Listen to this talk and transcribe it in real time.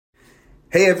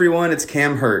Hey everyone, it's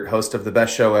Cam Hurt, host of the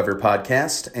Best Show Ever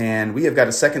podcast, and we have got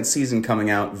a second season coming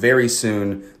out very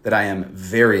soon that I am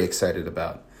very excited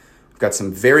about. We've got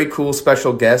some very cool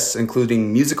special guests,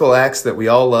 including musical acts that we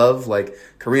all love, like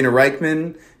Karina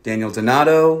Reichman, Daniel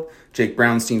Donato, Jake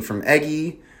Brownstein from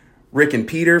Eggy, Rick and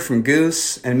Peter from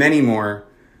Goose, and many more.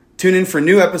 Tune in for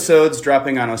new episodes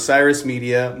dropping on Osiris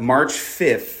Media March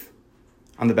 5th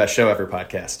on the Best Show Ever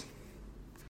podcast.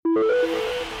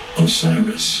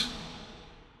 Osiris.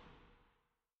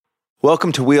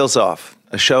 Welcome to Wheels Off,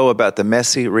 a show about the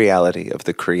messy reality of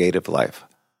the creative life.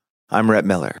 I'm Rhett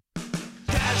Miller.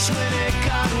 That's when it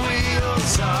got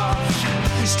wheels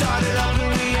off. We started up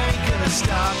and we ain't gonna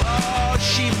stop. Oh,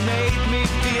 she made me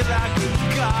feel like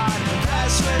a god.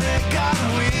 That's when it got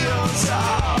wheels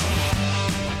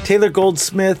off. Taylor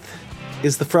Goldsmith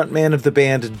is the frontman of the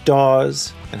band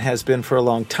Dawes and has been for a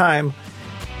long time.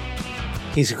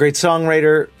 He's a great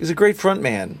songwriter. He's a great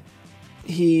frontman.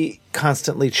 He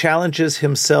constantly challenges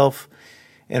himself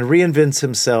and reinvents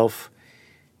himself,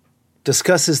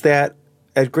 discusses that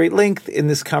at great length in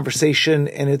this conversation,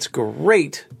 and it's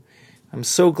great. I'm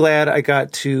so glad I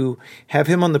got to have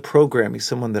him on the program. He's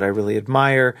someone that I really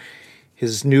admire.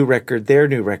 His new record, their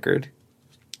new record,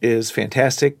 is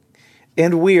fantastic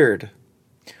and weird,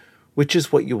 which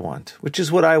is what you want, which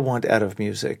is what I want out of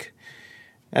music.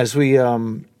 As we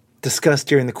discussed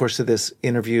during the course of this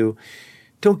interview,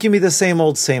 don't give me the same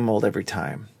old every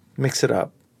time. Mix it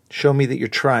up. Show me that you're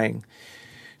trying.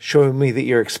 Show me that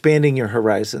you're expanding your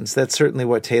horizons. That's certainly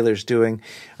what Taylor's doing.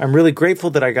 I'm really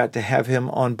grateful that I got to have him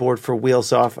on board for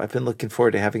Wheels Off. I've been looking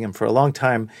forward to having him for a long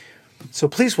time. So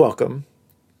please welcome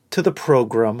to the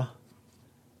program,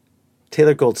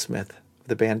 Taylor Goldsmith of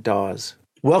the band Dawes.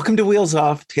 Welcome to Wheels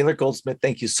Off, Taylor Goldsmith.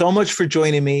 Thank you so much for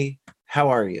joining me. How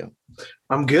are you?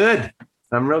 I'm good.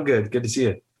 I'm real good. Good to see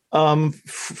you.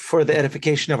 For the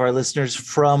edification of our listeners,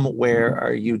 from where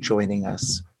are you joining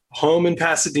us? Home in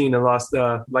Pasadena,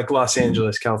 Los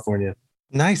Angeles, California.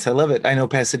 Nice. I love it. I know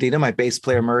Pasadena. My bass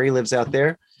player Murray lives out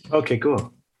there. Okay,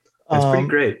 cool. That's pretty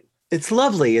great. It's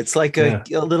lovely. It's like a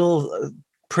little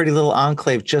pretty little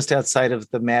enclave just outside of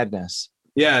the madness.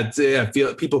 Yeah,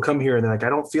 people come here and they're like, I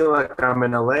don't feel like I'm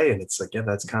in LA. And it's like, yeah,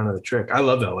 that's kind of the trick. I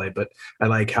love LA, but I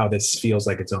like how this feels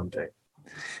like its own thing.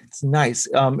 It's nice.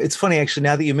 It's funny, actually,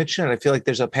 now that you mention it, I feel like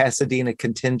there's a Pasadena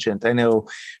contingent. I know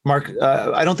Mark,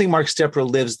 I don't think Mark Stepper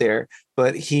lives there,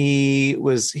 but he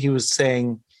was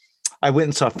saying, I went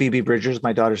and saw Phoebe Bridgers,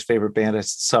 my daughter's favorite band. I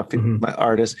saw my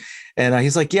artist. And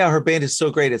he's like, yeah, her band is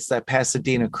so great. It's that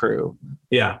Pasadena crew.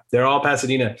 Yeah, they're all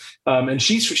Pasadena. And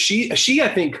she, I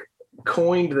think,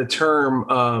 coined the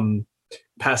term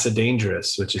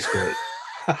Pasadangerous, which is great.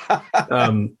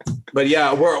 But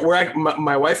yeah,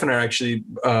 my wife and I actually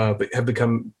have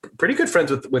become pretty good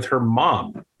friends with her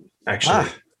mom. Actually,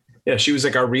 yeah, she was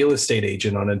like our real estate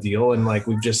agent on a deal, and like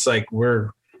we've just like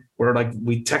we're like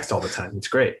we text all the time. It's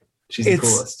great. She's the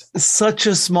coolest. Such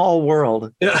a small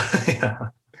world. Yeah.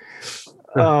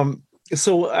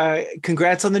 So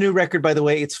congrats on the new record, by the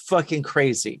way. It's fucking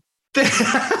crazy.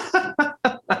 I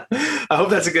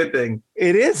hope that's a good thing.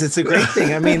 It is. It's a great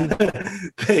thing. I mean,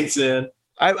 thanks, man.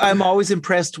 I'm always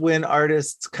impressed when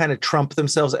artists kind of trump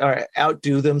themselves or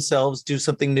outdo themselves, do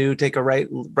something new, take a right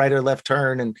or left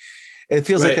turn. And it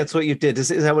feels like that's what you did. Is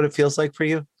that what it feels like for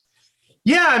you?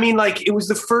 Yeah. I mean, like it was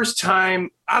the first time,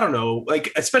 I don't know,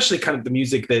 like, especially kind of the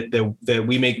music that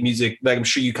we make music, like I'm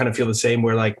sure you kind of feel the same,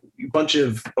 where like a bunch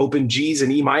of open G's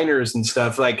and E minors and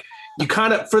stuff, like you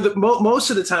kind of, for the most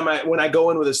of the time when I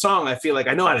go in with a song, I feel like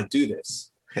I know how to do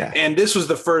this. Yeah. And this was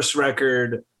the first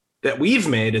record that we've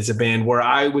made as a band where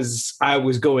I was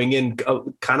going in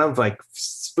kind of like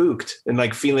spooked and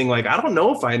like feeling like, I don't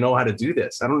know if I know how to do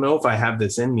this. I don't know if I have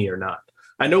this in me or not.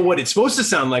 I know what it's supposed to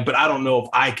sound like, but I don't know if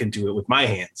I can do it with my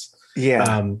hands.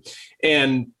 Yeah.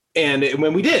 And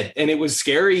when we did, and it was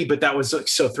scary, but that was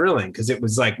so thrilling because it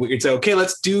was like, it's okay,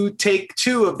 let's take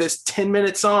 2 of this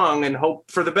 10-minute song and hope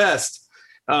for the best.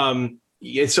 So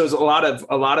it was a lot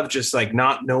of just like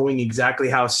not knowing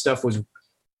exactly how stuff was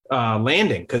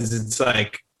landing, because it's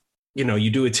like, you know, you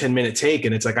do a 10-minute take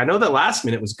and it's like, I know that last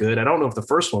minute was good. I don't know if the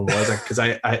first one was, because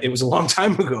it was a long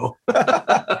time ago.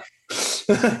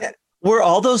 Were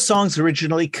all those songs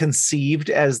originally conceived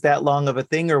as that long of a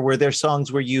thing, or were there songs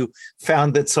where you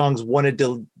found that songs wanted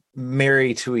to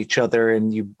marry to each other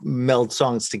and you meld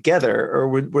songs together, or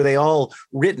were they all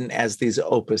written as these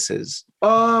opuses?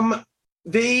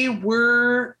 They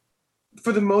were,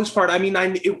 for the most part. I mean,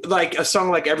 like a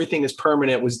song like Everything Is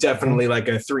Permanent was definitely like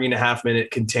a 3.5 minute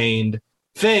contained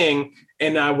thing.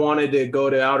 And I wanted to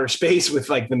go to outer space with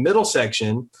like the middle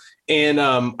section. And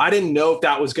I didn't know if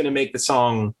that was going to make the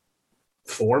song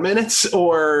 4 minutes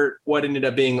or what ended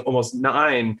up being almost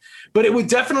 9. But it would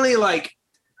definitely like,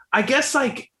 I guess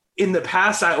like in the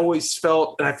past, I always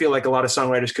felt, and I feel like a lot of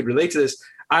songwriters could relate to this,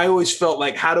 I always felt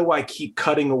like, how do I keep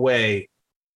cutting away?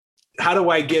 How do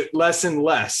I get less and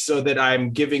less so that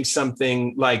I'm giving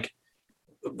something like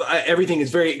everything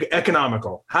is very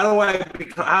economical? How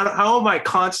am I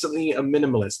constantly a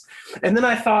minimalist? And then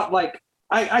I thought like,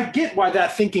 I get why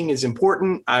that thinking is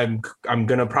important. I'm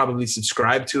going to probably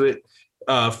subscribe to it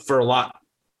for a lot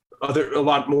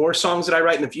more songs that I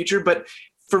write in the future. But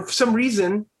for some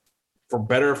reason, for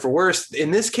better or for worse,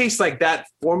 in this case, like that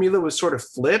formula was sort of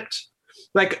flipped.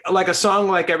 Like a song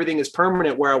like Everything Is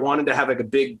Permanent, where I wanted to have like a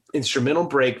big instrumental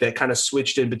break that kind of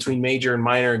switched in between major and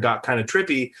minor and got kind of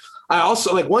trippy. I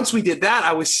also like, once we did that,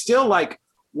 I was still like,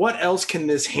 what else can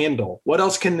this handle? What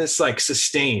else can this like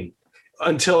sustain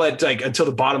until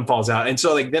the bottom falls out? And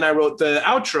so like, then I wrote the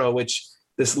outro, which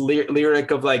this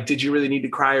lyric of like, did you really need to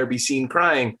cry or be seen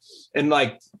crying? And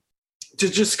like, to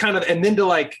just kind of, and then to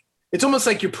like, it's almost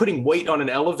like you're putting weight on an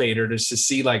elevator just to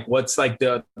see like, what's like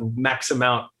the max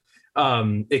amount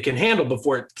it can handle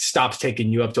before it stops taking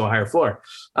you up to a higher floor.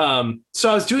 So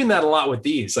I was doing that a lot with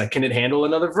these, like, can it handle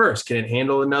another verse? Can it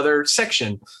handle another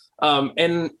section?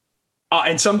 And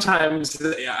sometimes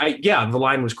the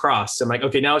line was crossed. I'm like,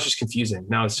 okay, now it's just confusing.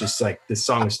 Now it's just like, this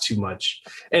song is too much.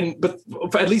 But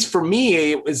at least for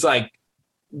me, it was like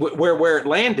where it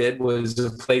landed was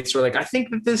a place where like, I think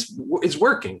that this is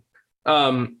working.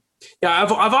 Yeah,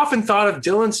 I've often thought of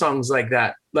Dylan songs like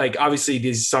that. Like, obviously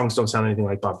these songs don't sound anything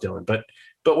like Bob Dylan, but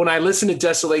when I listen to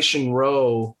Desolation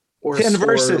Row or 10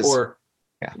 verses, or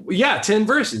 10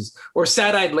 verses or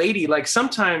Sad Eyed Lady, like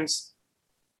sometimes,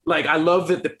 like I love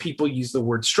that the people use the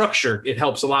word structure. It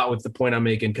helps a lot with the point I'm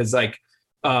making, because like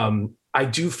I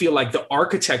do feel like the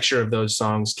architecture of those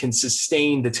songs can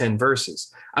sustain the 10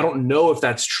 verses. I don't know if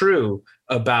that's true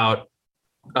about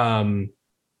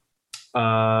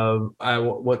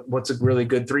what's a really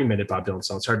good 3-minute Bob Dylan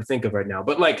song? It's hard to think of right now,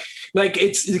 but like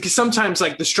it's because sometimes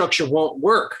like the structure won't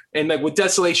work. And like with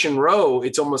Desolation Row,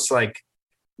 it's almost like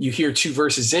you hear 2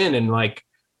 verses in and like,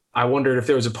 I wondered if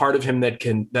there was a part of him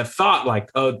that thought like,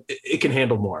 oh, it can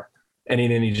handle more. And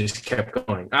then he just kept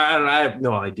going. I have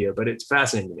no idea, but it's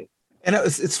fascinating to me. And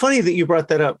it's funny that you brought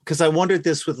that up, because I wondered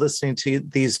this with listening to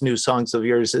these new songs of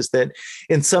yours, is that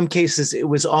in some cases it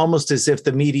was almost as if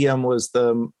the medium was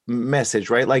the message,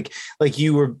 right? Like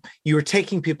you were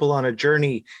taking people on a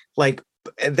journey. Like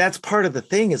that's part of the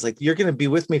thing, is like, you're going to be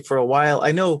with me for a while.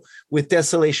 I know with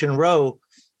Desolation Row,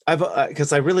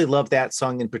 because I really love that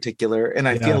song in particular. And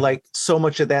I feel like so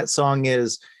much of that song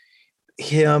is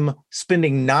him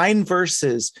spending 9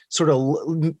 verses sort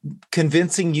of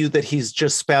convincing you that he's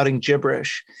just spouting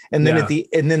gibberish, and then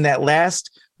and then that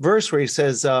last verse where he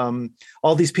says,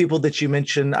 all these people that you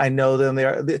mentioned, I know them,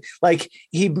 they're like,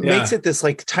 he makes it this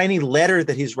like tiny letter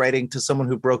that he's writing to someone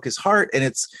who broke his heart, and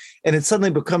it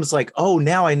suddenly becomes like, oh,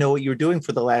 now I know what you're doing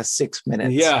for the last 6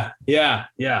 minutes. Yeah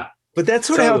But that's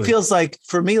sort of how it feels like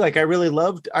for me. Like I really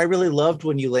loved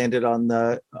when you landed on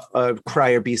the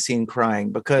cry or be seen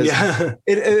crying, because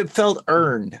it felt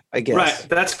earned, I guess. Right.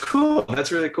 That's cool.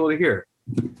 That's really cool to hear.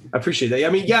 I appreciate that. I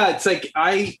mean, yeah, it's like,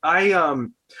 I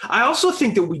also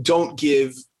think that we don't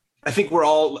give, I think we're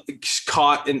all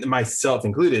caught, and myself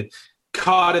included,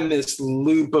 caught in this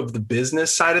loop of the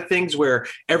business side of things where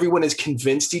everyone has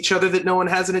convinced each other that no one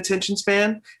has an attention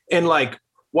span. And like,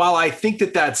 while I think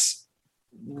that that's,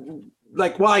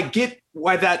 like, well, I get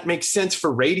why that makes sense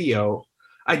for radio,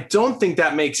 I don't think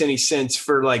that makes any sense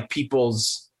for like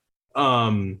people's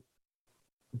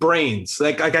brains.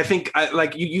 Like I think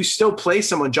like you still play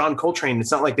someone John Coltrane. It's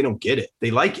not like they don't get it.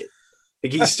 They like it.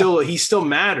 Like he still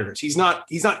matters. He's not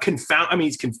confound. I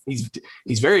mean,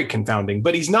 he's very confounding,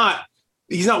 but he's not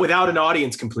without an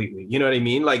audience completely. You know what I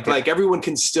mean? Like everyone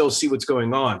can still see what's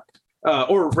going on,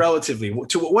 or relatively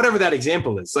to whatever that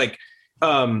example is. Like,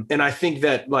 and I think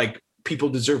that like people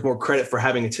deserve more credit for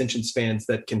having attention spans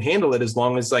that can handle it, as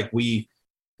long as like we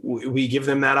give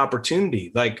them that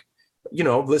opportunity. Like, you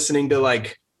know, listening to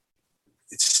like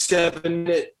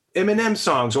 7-minute Eminem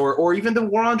songs, or even the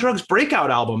War on Drugs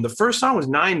breakout album. The first song was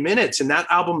 9 minutes, and that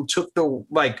album took the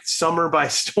like summer by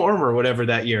storm or whatever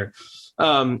that year.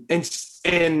 And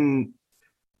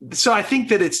so I think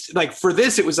that it's like, for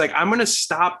this, it was like, I'm going to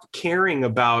stop caring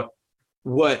about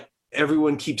what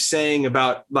everyone keeps saying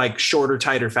about like shorter,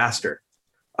 tighter, faster.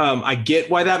 I get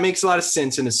why that makes a lot of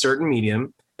sense in a certain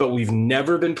medium, but we've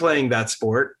never been playing that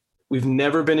sport. We've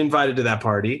never been invited to that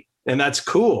party, and that's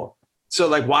cool. So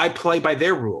like, why play by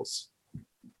their rules?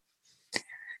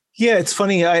 Yeah, it's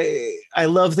funny. I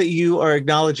love that you are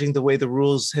acknowledging the way the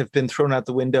rules have been thrown out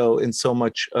the window in so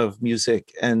much of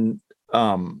music, and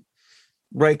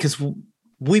right, because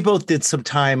we both did some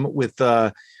time with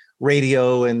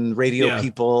radio and radio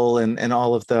people and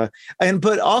all of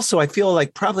but also I feel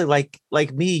like probably like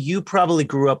me, you probably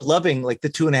grew up loving like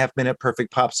the 2.5 minute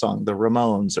perfect pop song, the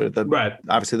Ramones or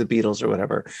obviously the Beatles or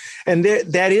whatever. And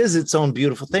that is its own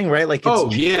beautiful thing, right? Like,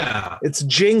 it's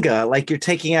Jenga. Like, you're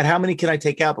taking out, how many can I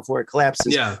take out before it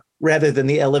collapses? Yeah. Rather than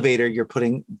the elevator you're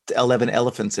putting 11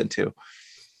 elephants into.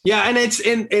 Yeah, and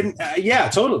yeah,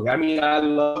 totally. I mean, I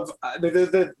love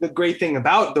the great thing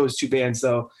about those two bands,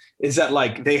 though, is that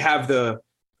like they have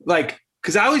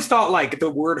because I always thought like the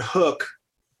word hook,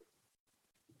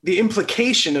 the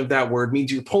implication of that word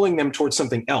means you're pulling them towards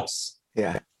something else.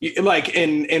 Yeah.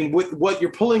 And what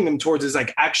you're pulling them towards is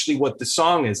like actually what the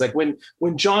song is. Like when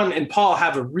John and Paul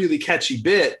have a really catchy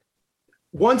bit,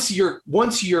 once you're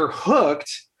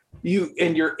hooked,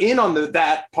 you're in on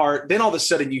that part, then all of a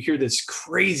sudden you hear this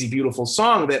crazy beautiful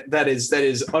song that is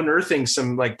unearthing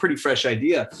some like pretty fresh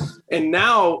idea. And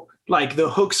now like the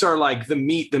hooks are like the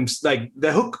meat, like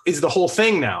the hook is the whole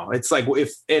thing now. It's like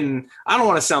and I don't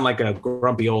want to sound like a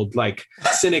grumpy old like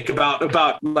cynic about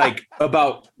you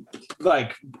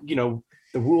know,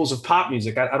 the rules of pop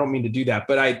music. I don't mean to do that,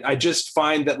 but I just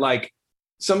find that like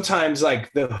sometimes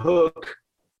like the hook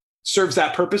serves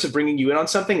that purpose of bringing you in on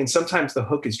something, and sometimes the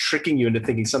hook is tricking you into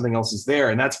thinking something else is there.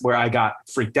 And that's where I got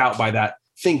freaked out by that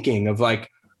thinking of like,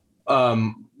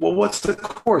 well, what's the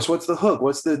chorus? What's the hook?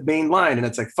 What's the main line? And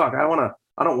it's like, fuck, I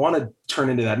don't want to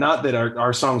turn into that. Not that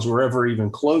our songs were ever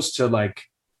even close to like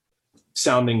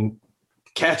sounding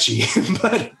catchy,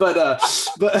 but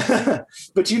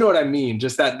you know what I mean?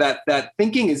 Just that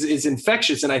thinking is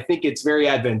infectious. And I think it's very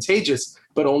advantageous,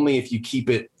 but only if you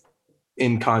keep it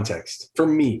in context for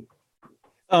me.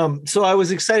 So I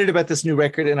was excited about this new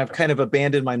record, and I've kind of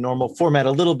abandoned my normal format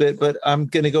a little bit, but I'm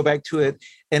going to go back to it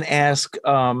and ask,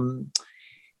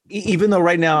 even though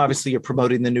right now, obviously you're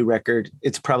promoting the new record,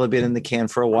 it's probably been in the can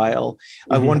for a while.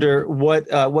 Mm-hmm. I wonder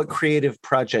what creative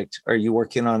project are you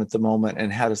working on at the moment,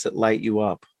 and how does it light you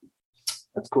up?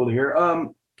 That's cool to hear.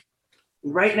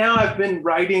 Right now I've been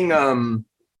writing,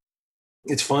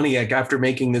 it's funny, like after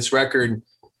making this record,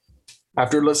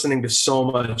 after listening to so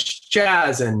much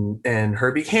jazz and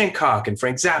Herbie Hancock and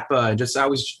Frank Zappa, and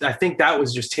I think that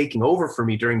was just taking over for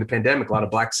me during the pandemic. A lot of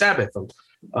Black Sabbath, a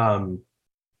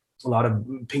lot of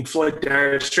Pink Floyd,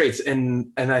 Dire Straits,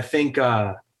 and I think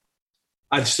I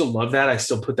still love that. I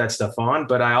still put that stuff on,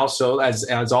 but I also,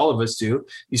 as all of us do,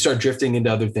 you start drifting into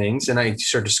other things, and I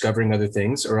start discovering other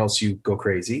things, or else you go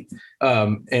crazy.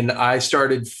 And I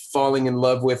started falling in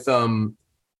love with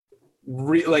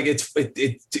like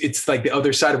it's like the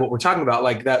other side of what we're talking about,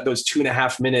 like those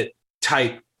 2.5 minute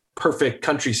type perfect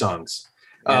country songs.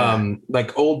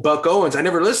 Like old Buck Owens. I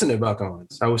never listened to Buck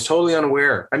Owens. I was totally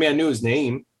unaware. I mean, I knew his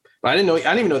name, but I didn't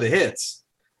even know the hits.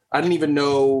 I didn't even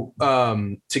know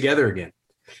Together Again.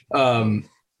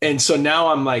 And so now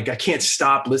I'm like, I can't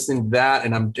stop listening to that,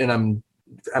 and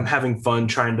I'm having fun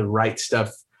trying to write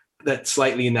stuff that's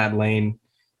slightly in that lane.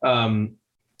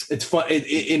 It's fun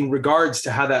in regards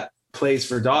to how that plays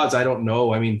for Dawes. I don't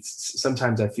know. I mean,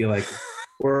 sometimes I feel like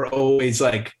we're always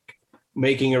like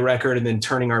making a record and then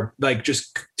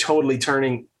just totally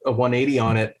turning a 180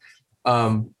 on it.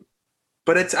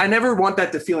 But I never want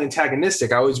that to feel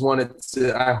antagonistic. I always want it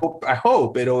to, I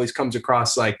hope it always comes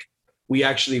across like we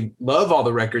actually love all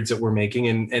the records that we're making,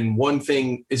 and one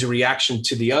thing is a reaction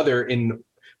to the other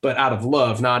but out of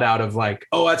love, not out of like,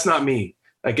 oh, that's not me.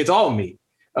 Like, it's all me.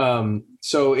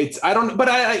 So I don't know, but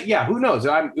who knows?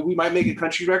 We might make a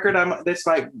country record. This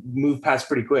might move past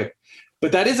pretty quick,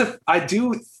 but I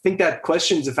do think that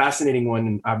question is a fascinating one.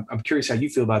 And I'm curious how you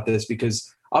feel about this,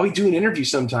 because I'll be doing interviews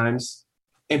sometimes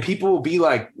and people will be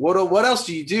like, what else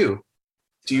do you do?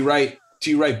 Do you write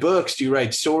books? Do you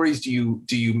write stories? Do you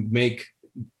make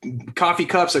coffee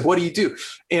cups? Like, what do you do?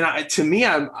 And to me,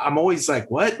 I'm always like,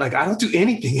 what? Like, I don't do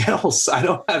anything else. I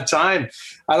don't have time.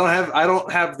 I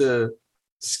don't have the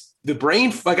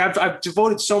brain. Like, I've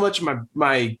devoted so much of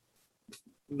my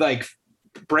like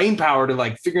brain power to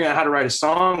like figuring out how to write a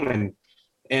song,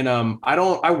 and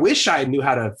I wish I knew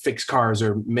how to fix cars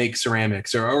or make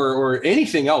ceramics or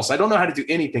anything else. I don't know how to do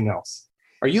anything else.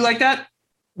 Are you like that?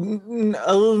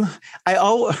 No,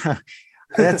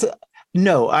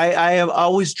 I have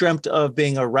always dreamt of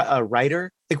being a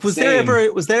writer. Like, was there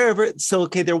ever, so,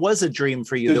 okay, there was a dream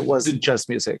for you that wasn't just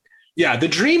music. Yeah. The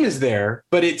dream is there,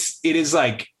 but it is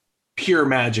like pure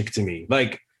magic to me.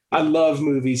 Like, I love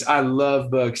movies. I love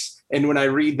books. And when I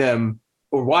read them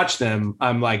or watch them,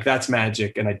 I'm like, that's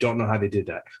magic. And I don't know how they did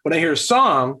that. When I hear a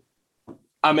song,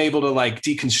 I'm able to like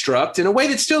deconstruct in a way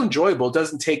that's still enjoyable. It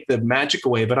doesn't take the magic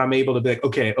away, but I'm able to be like,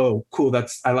 okay, oh, cool.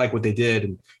 I like what they did.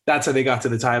 And that's how they got to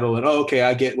the title. And okay,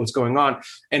 I get what's going on.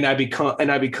 And I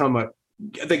become like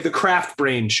the craft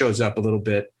brain shows up a little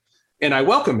bit and I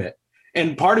welcome it.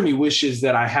 And part of me wishes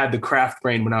that I had the craft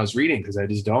brain when I was reading, because I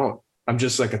just don't. I'm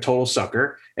just like a total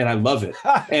sucker and I love it.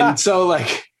 And so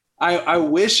like, I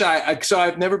wish so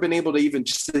I've never been able to even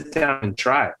just sit down and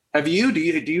try. Have you? Do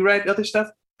you write other stuff?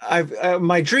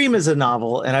 My dream is a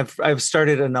novel, and I've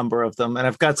started a number of them, and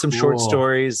I've got some short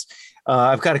stories.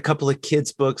 I've got a couple of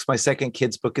kids' books. My second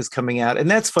kids' book is coming out, and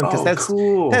that's fun because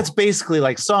that's basically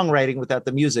like songwriting without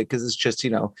the music, because it's just,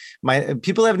 my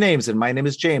people have names, and my name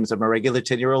is James. I'm a regular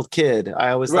 10-year-old kid. I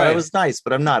always thought I was nice,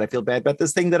 but I'm not. I feel bad about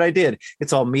this thing that I did.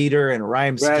 It's all meter and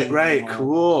rhyme scheme. Right.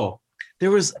 Cool. There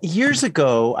was years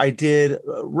ago, I did,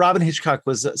 Robin Hitchcock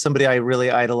was somebody I really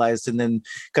idolized and then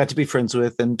got to be friends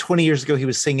with. And 20 years ago, he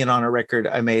was singing on a record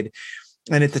I made.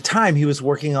 And at the time, he was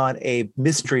working on a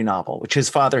mystery novel, which his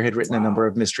father had written a number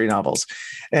of mystery novels.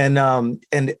 And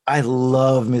I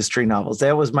love mystery novels.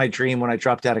 That was my dream when I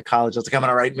dropped out of college. I was like, I'm going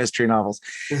to write mystery novels.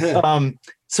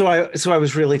 So I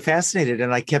was really fascinated,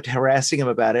 and I kept harassing him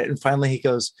about it. And finally he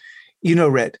goes,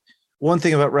 Rhett, one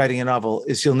thing about writing a novel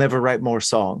is you'll never write more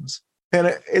songs.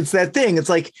 And it's that thing. It's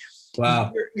like,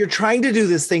 wow, you're trying to do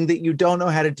this thing that you don't know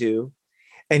how to do.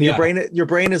 And your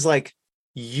brain is like,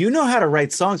 you know how to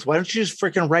write songs. Why don't you just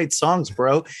freaking write songs,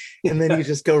 bro? And then you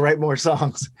just go write more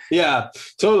songs. Yeah,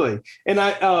 totally. And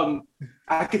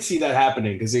I could see that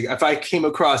happening, because if I came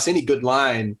across any good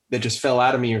line that just fell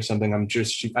out of me or something,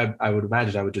 I would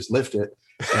imagine I would just lift it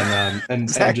and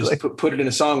exactly. And just put it in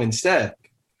a song instead.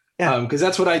 Yeah. Because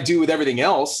that's what I do with everything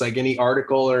else, like any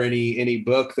article or any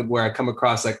book where I come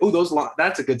across like, oh,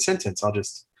 that's a good sentence. I'll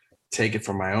just take it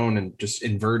from my own and just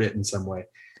invert it in some way.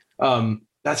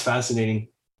 That's fascinating.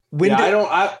 Sorry,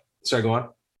 go on.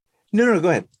 No, go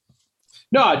ahead.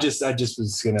 No, I just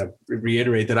was going to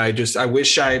reiterate that I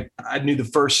wish I knew the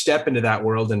first step into that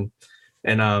world. And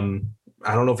I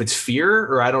don't know if it's fear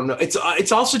or I don't know.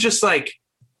 It's also just like,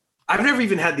 I've never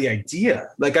even had the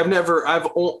idea. Like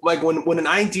when an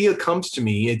idea comes to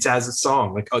me, it's as a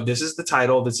song. Like, oh, this is the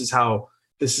title. This is how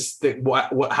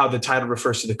how the title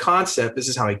refers to the concept. This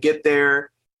is how I get there.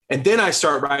 And then I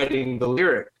start writing the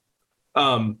lyric.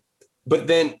 But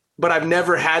I've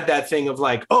never had that thing of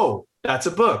like, oh, that's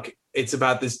a book. It's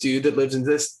about this dude that lives in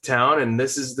this town, and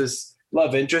this is this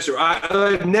love interest. Or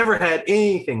I've never had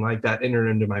anything like that enter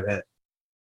into my head.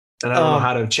 And I don't know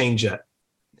how to change that.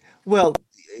 Well,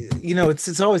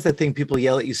 it's always that thing people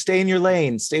yell at you, stay in your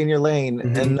lane.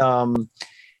 Mm-hmm. And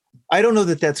I don't know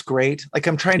that that's great. Like,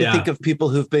 I'm trying to think of people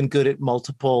who've been good at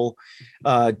multiple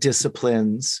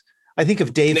disciplines. I think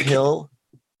of Dave Hill,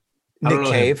 Nick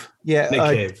Cave. Yeah. Nick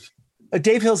Cave.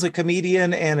 Dave Hill's a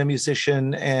comedian and a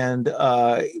musician, and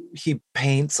he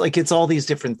paints. Like, it's all these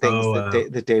different things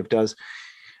that Dave does.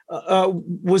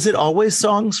 Was it always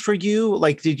songs for you?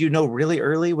 Like, did you know really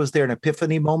early? Was there an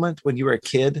epiphany moment when you were a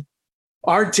kid?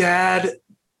 Our dad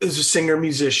is a singer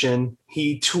musician.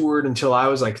 He toured until I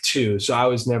was like 2. So I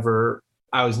was never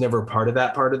a part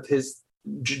of his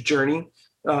journey.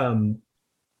 And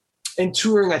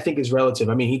touring, I think, is relative.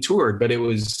 I mean, he toured,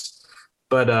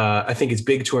 but I think it's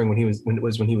big touring when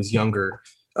he was younger.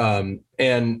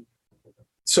 And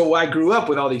so I grew up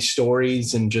with all these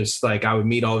stories, and just like I would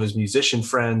meet all of his musician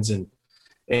friends, and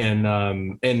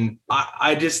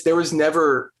I just, there was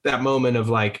never that moment of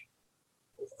like,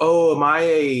 oh, am I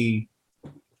a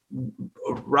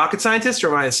rocket scientist or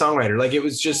am I a songwriter? Like, it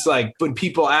was just like when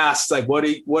people asked, like, what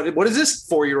does this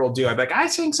 4-year-old do? I'd be like, I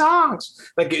sing songs.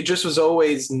 Like, it just was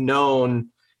always known,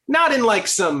 not in like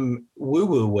some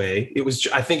woo-woo way.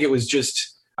 I think it was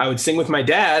just, I would sing with my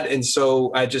dad. And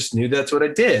so I just knew that's what I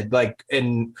did. Like,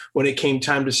 and when it came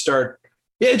time to start,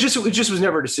 it just was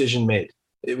never a decision made.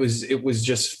 It was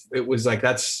like,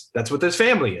 that's what this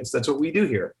family is. That's what we do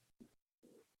here.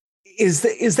 Is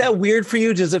that weird for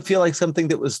you? Does it feel like something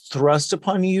that was thrust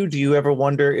upon you? Do you ever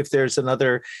wonder if there's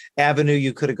another avenue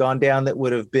you could have gone down that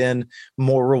would have been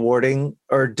more rewarding,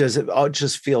 or does it all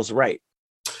just feels right?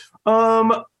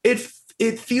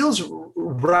 It feels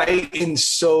right in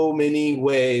so many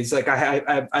ways. Like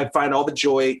I find all the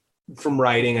joy from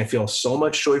writing. I feel so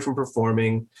much joy from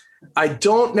performing. I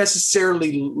don't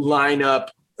necessarily line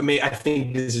up. I mean, I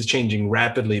think this is changing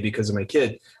rapidly because of my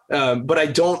kid. But I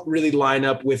don't really line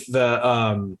up with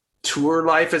the tour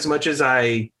life as much as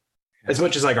like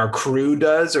our crew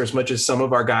does, or as much as some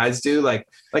of our guys do. Like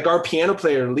our piano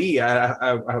player, Lee,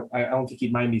 I don't think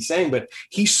he'd mind me saying, but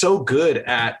he's so good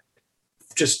at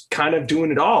just kind of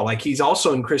doing it all. Like, he's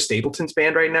also in Chris Stapleton's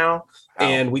band right now.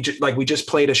 And we just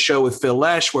played a show with Phil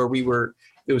Lesh where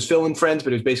it was Phil and friends,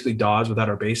 but it was basically Dawes without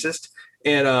our bassist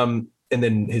and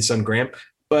then his son Graham.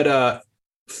 But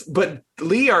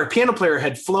Lee, our piano player,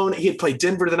 he had played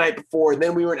Denver the night before, and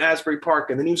then we were in Asbury Park,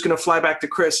 and then he was going to fly back to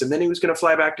Chris, and then he was going to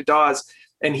fly back to Dawes,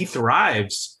 and he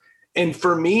thrives. And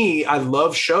for me, I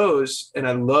love shows, and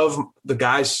I love the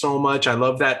guys so much. I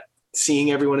love that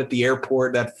seeing everyone at the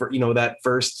airport, that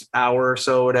first hour or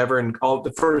so, whatever, and all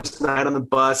the first night on the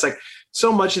bus, like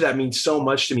so much of that means so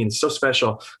much to me, and it's so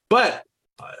special. But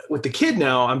with the kid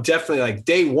now, I'm definitely like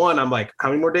day one. I'm like, how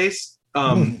many more days?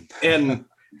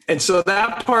 And so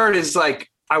that part is like,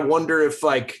 I wonder if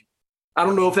like, I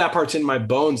don't know if that part's in my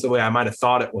bones the way I might've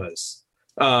thought it was.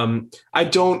 I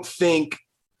don't think,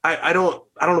 I don't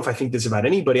know if I think this about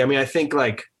anybody. I mean, I think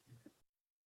like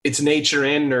it's nature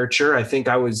and nurture. I think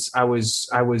I was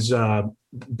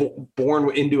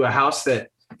born into a house that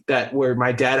where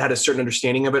my dad had a certain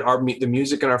understanding of it. The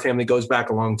music in our family goes back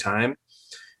a long time.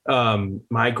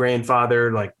 My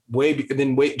grandfather, like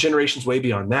generations way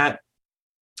beyond that.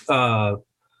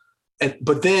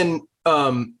 But then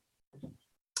I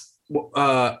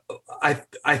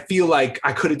feel like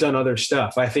I could have done other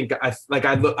stuff. I think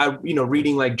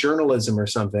reading like journalism or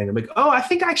something. I'm like, oh, I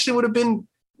think I actually would have been,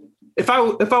 if I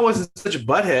wasn't such a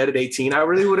butthead at 18, I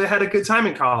really would have had a good time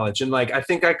in college. And like, I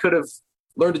think I could have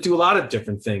learned to do a lot of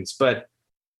different things, but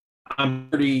I'm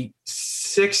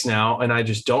 36 now and I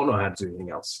just don't know how to do anything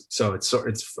else. So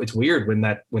it's weird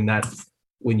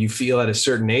when you feel at a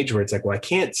certain age where it's like, well, I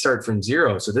can't start from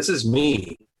zero. So this is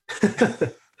me.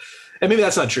 And maybe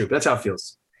that's not true, but that's how it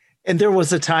feels. And there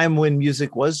was a time when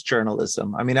music was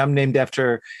journalism. I mean, I'm named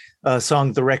after a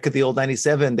song, The Wreck of the Old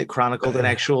 97, that chronicled an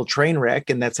actual train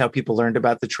wreck. And that's how people learned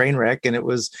about the train wreck. And it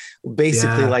was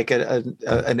basically like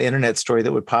an internet story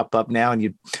that would pop up now.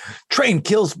 And train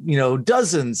kills,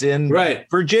 dozens in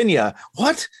Virginia.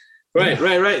 What?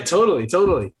 Right.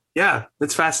 Totally. Yeah.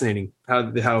 That's fascinating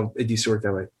how it used to work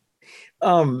that way.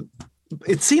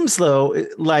 It seems though,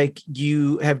 like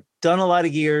you have done a lot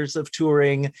of years of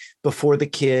touring before the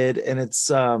kid, and it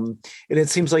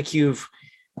seems like you've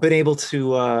been able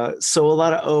to sow a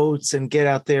lot of oats and get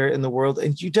out there in the world.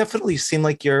 And you definitely seem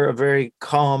like you're a very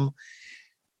calm,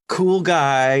 cool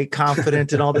guy,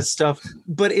 confident and all this stuff.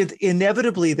 But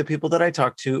inevitably, the people that I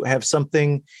talk to have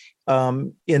something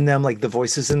in them, like the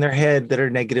voices in their head that are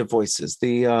negative voices.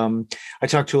 I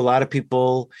talk to a lot of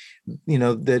people,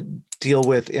 that deal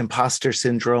with imposter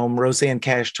syndrome. Roseanne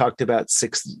Cash talked about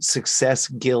success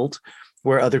guilt,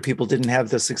 where other people didn't have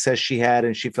the success she had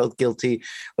and she felt guilty.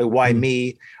 Like, why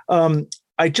me?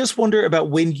 I just wonder about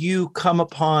when you come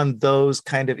upon those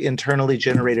kind of internally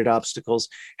generated obstacles,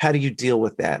 how do you deal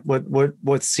with that?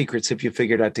 What secrets have you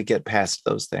figured out to get past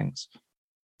those things?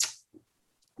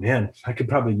 Man, I could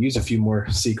probably use a few more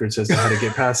secrets as to how to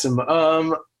get past them.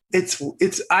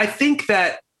 I think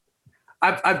that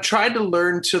I've tried to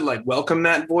learn to like welcome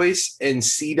that voice and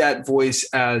see that voice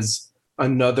as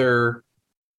another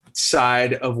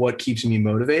side of what keeps me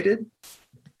motivated.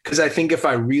 Because I think if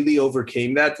I really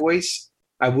overcame that voice,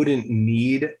 I wouldn't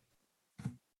need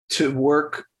to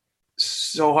work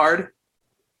so hard.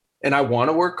 And I want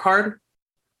to work hard.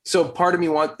 So part of me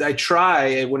I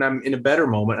try, when I'm in a better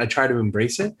moment, I try to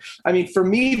embrace it. I mean, for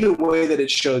me, the way that it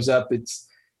shows up,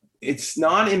 it's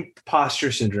not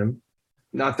imposter syndrome.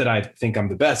 Not that I think I'm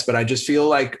the best, but I just feel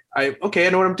like I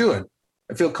know what I'm doing.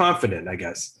 I feel confident, I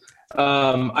guess.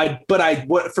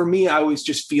 For me, I always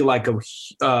just feel like the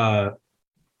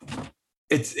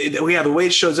way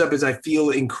it shows up is I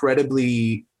feel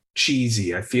incredibly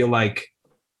cheesy. I feel like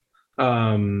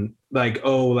you're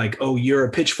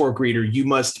a pitchfork reader. You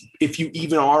must, if you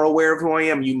even are aware of who I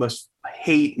am, you must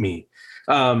hate me.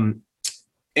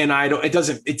 And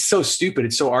it's so stupid.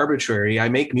 It's so arbitrary. I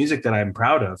make music that I'm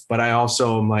proud of, but I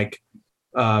also am like,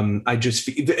 I just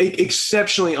feel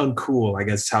exceptionally uncool, I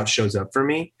guess is how it shows up for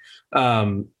me.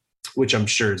 Which I'm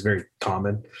sure is very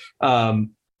common. So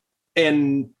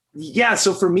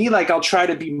for me, like, I'll try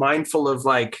to be mindful of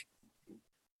like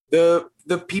the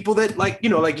people that like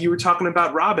you were talking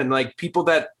about, Robin, like people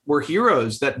that were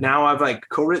heroes that now I've like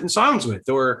co-written songs with,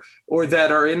 or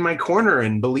that are in my corner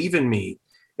and believe in me.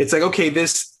 It's like, okay,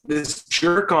 this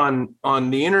jerk on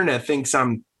the internet thinks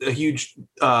I'm a huge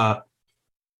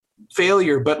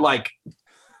failure, but like,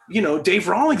 Dave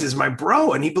Rawlings is my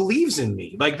bro and he believes in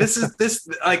me. Like this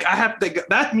like I have to,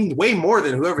 that means way more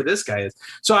than whoever this guy is.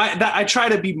 So I try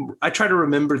to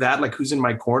remember that, like who's in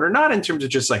my corner, not in terms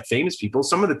of just like famous people.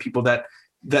 Some of the people that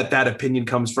opinion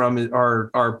comes from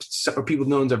are people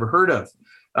no one's ever heard of.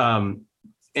 I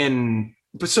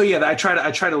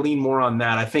try to lean more on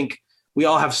that. I think we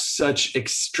all have such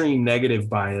extreme negative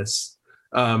bias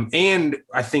And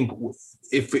I think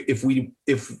if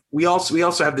we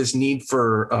also have this need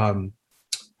for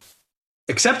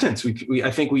acceptance.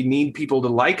 I think we need people to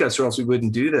like us, or else we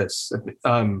wouldn't do this.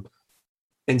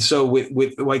 And so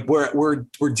with like we're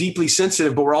deeply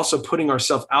sensitive, but we're also putting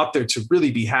ourselves out there to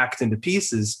really be hacked into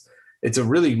pieces. It's a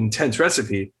really intense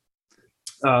recipe.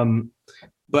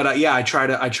 But I try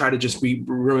to just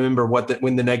remember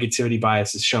when the negativity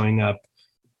bias is showing up,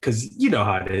 because you know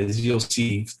how it is. You'll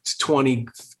see 20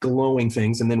 glowing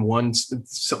things, and then one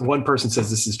person says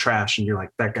this is trash, and you're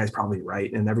like, that guy's probably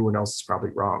right, and everyone else is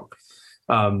probably wrong.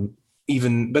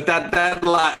 But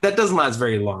that doesn't last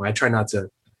very long. I try not to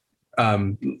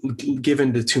give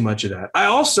into too much of that.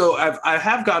 I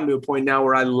have gotten to a point now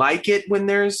where I like it when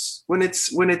it's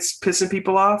pissing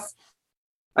people off.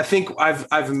 I think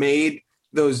I've made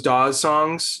those Dawes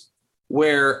songs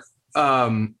where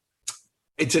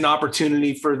it's an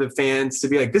opportunity for the fans to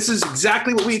be like, this is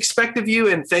exactly what we expect of you,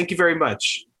 and thank you very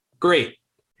much. Great.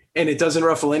 And it doesn't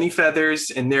ruffle any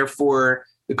feathers, and therefore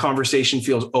the conversation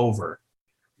feels over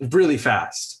really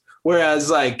fast. Whereas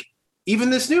like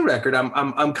even this new record,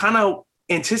 I'm kind of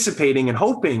anticipating and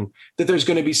hoping that there's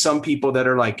going to be some people that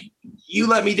are like, you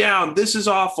let me down. This is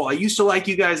awful. I used to like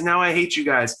you guys. Now I hate you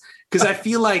guys. Because I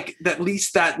feel like at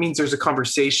least that means there's a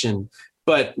conversation.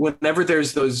 But whenever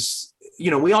there's those,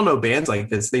 we all know bands like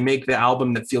this. They make the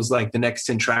album that feels like the next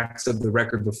 10 tracks of the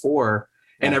record before.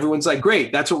 And everyone's like,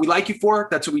 great, that's what we like you for.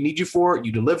 That's what we need you for.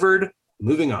 You delivered,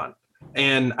 moving on.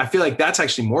 And I feel like that's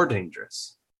actually more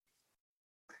dangerous.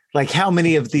 Like, how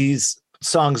many of these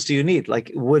songs do you need? Like,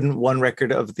 wouldn't one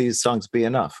record of these songs be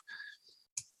enough?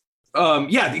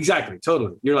 Yeah, exactly.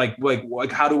 Totally. You're like,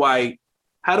 how do I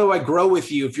grow with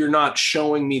you if you're not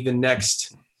showing me the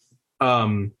next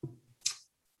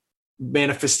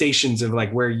manifestations of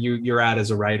like where you're at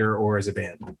as a writer or as a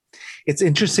band? It's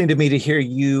interesting to me to hear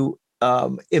you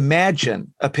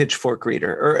imagine a Pitchfork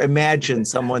reader, or imagine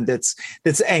someone that's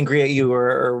angry at you,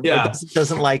 or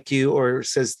doesn't like you, or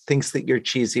thinks that you're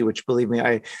cheesy, which, believe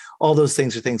me, all those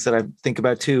things are things that I think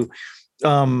about too.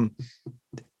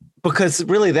 Because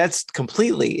really that's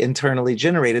completely internally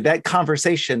generated, that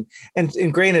conversation.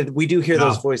 And granted, we do hear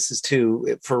those voices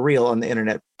too, for real, on the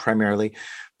internet primarily.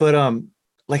 But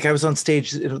like, I was on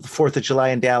stage the 4th of July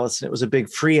in Dallas, and it was a big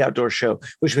free outdoor show,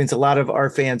 which means a lot of our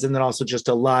fans, and then also just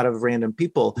a lot of random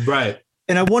people. Right.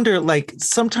 And I wonder, like,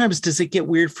 sometimes does it get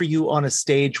weird for you on a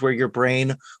stage where your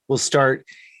brain will start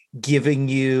giving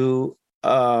you,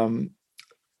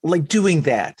 like, doing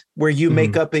that, where you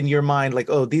make up in your mind, like,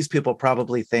 oh, these people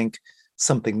probably think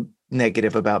something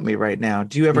negative about me right now.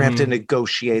 Do you ever have to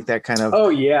negotiate that kind of? Oh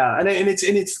yeah. And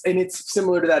it's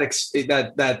similar to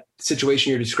that situation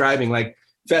you're describing, like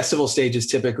festival stages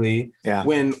typically. Yeah.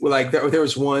 When like there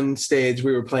was one stage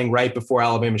we were playing right before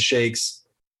Alabama Shakes.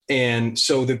 And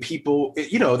so the people,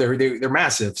 they're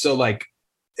massive. So like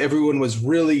everyone was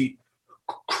really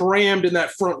crammed in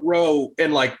that front row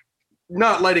and like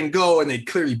not letting go. And they'd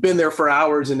clearly been there for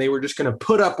hours, and they were just going to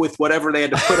put up with whatever they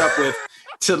had to put up with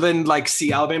to then like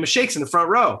see Alabama Shakes in the front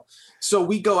row. So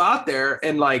we go out there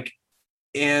and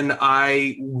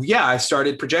I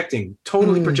started projecting,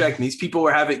 totally projecting. These people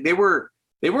were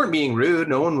they weren't being rude.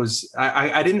 No one was,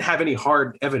 I didn't have any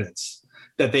hard evidence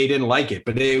that they didn't like it,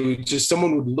 but they would just,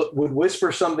 someone would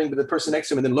whisper something to the person next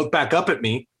to them and then look back up at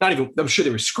me. Not even, I'm sure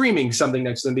they were screaming something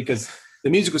next to them because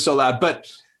the music was so loud, but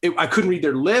I couldn't read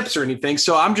their lips or anything.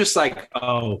 So I'm just like,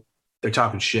 oh, they're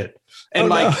talking shit.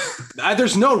 And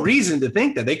there's no reason to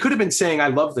think that. They could have been saying, I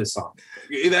love this song.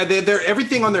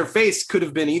 Everything on their face could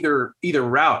have been either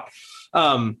route.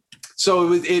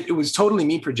 So it was totally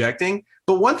me projecting.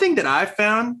 But one thing that I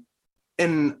found,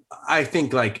 and I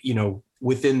think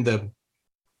within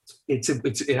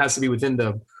it has to be within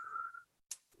the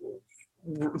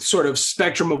sort of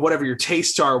spectrum of whatever your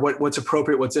tastes are, what's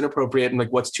appropriate, what's inappropriate, and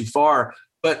like what's too far.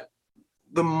 But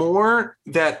the more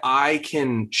that I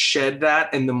can shed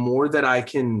that, and the more that I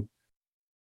can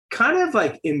kind of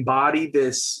like embody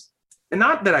this, and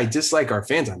not that I dislike our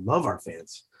fans, I love our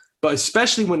fans, but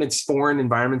especially when it's foreign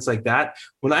environments like that,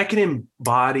 when I can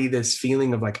embody this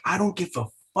feeling of like, I don't give a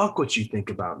fuck what you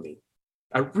think about me.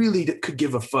 I really could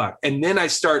give a fuck. And then I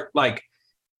start like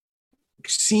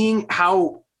seeing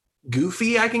how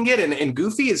goofy I can get. And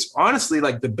goofy is honestly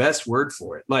like the best word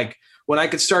for it. Like when I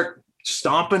could start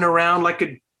stomping around like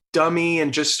a dummy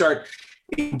and just start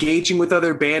engaging with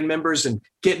other band members and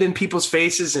getting in people's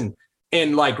faces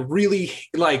and like really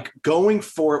like going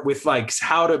for it with like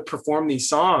how to perform these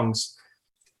songs.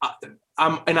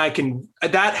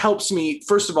 That helps me,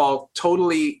 first of all,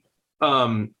 totally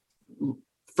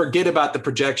forget about the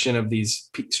projection of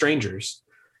these strangers.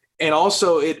 and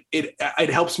also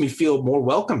it helps me feel more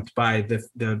welcomed by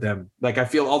them. Like I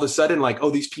feel all of a sudden like, oh,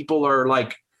 these people are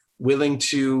like willing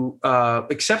to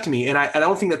accept me. And I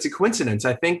don't think that's a coincidence.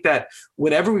 I think that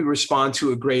whenever we respond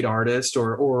to a great artist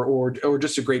or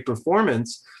just a great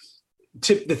performance,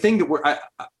 the thing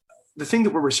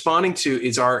that we're responding to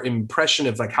is our impression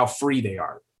of like how free they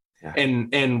are. Yeah.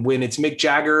 And when it's Mick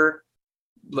Jagger,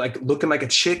 like looking like a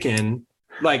chicken,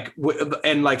 like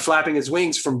and like flapping his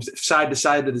wings from side to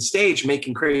side of the stage,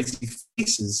 making crazy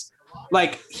faces,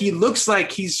 like he looks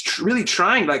like he's really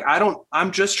trying. Like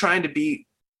I'm just trying to be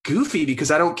goofy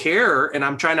because I don't care, and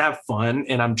I'm trying to have fun,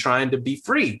 and I'm trying to be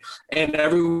free. And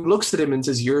everyone looks at him and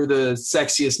says, "You're the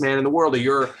sexiest man in the world,"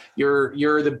 or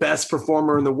 "You're the best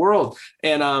performer in the world."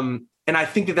 And I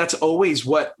think that that's always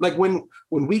what, like when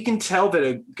we can tell that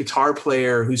a guitar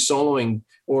player who's soloing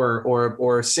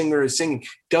or a singer is singing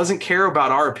doesn't care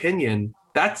about our opinion,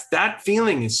 that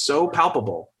feeling is so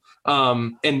palpable.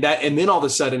 And then all of a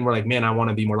sudden we're like, man, I want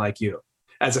to be more like you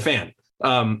as a fan.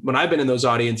 When I've been in those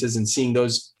audiences and seeing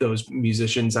those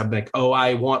musicians, I'm like, oh,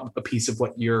 I want a piece of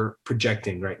what you're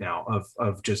projecting right now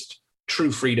of just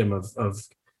true freedom of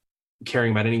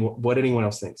caring about what anyone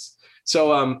else thinks.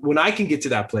 So when I can get to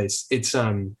that place, it's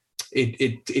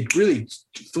it really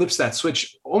flips that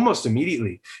switch almost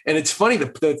immediately. And it's funny,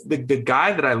 the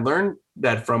guy that I learned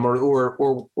that from,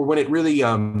 or when it really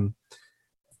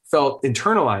felt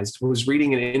internalized, was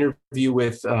reading an interview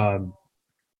with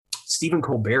Stephen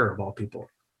Colbert, of all people.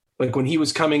 Like when he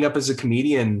was coming up as a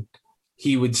comedian,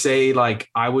 he would say, like,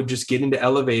 I would just get into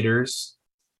elevators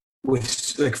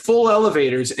with like full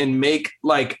elevators and make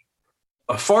like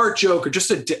a fart joke or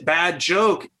just a bad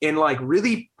joke, and like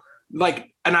really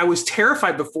like, and I was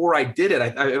terrified before I did it.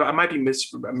 I might be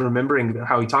misremembering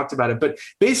how he talked about it, but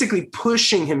basically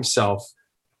pushing himself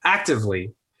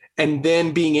actively and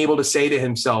then being able to say to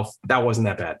himself, that wasn't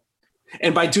that bad.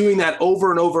 And by doing that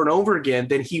over and over and over again,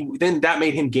 then that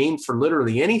made him game for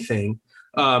literally anything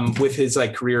with his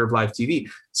like career of live TV.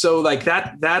 So like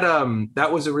that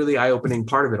was a really eye-opening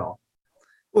part of it all.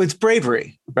 Well, it's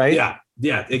bravery, right?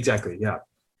 Yeah, exactly. Yeah.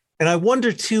 And I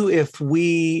wonder too, if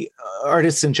we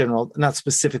artists in general, not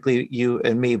specifically you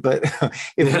and me, but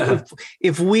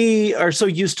if we are so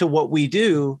used to what we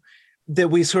do that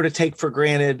we sort of take for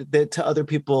granted that to other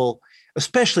people,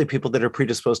 especially people that are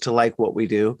predisposed to like what we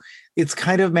do, it's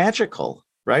kind of magical,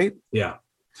 right? Yeah,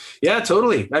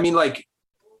 totally. I mean, like,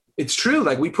 it's true.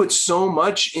 Like we put so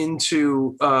much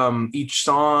into each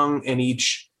song and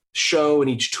each show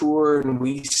and each tour, and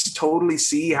we totally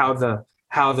see how the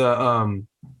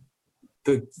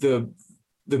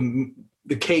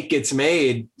cake gets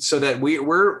made, so that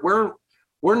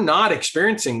we're not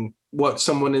experiencing what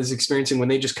someone is experiencing when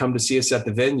they just come to see us at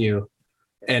the venue,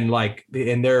 and like,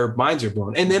 and their minds are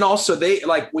blown. And then also they,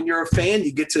 like, when you're a fan,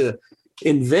 you get to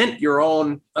invent your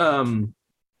own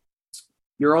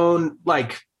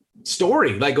like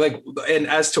story, like, and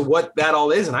as to what that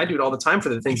all is. And I do it all the time for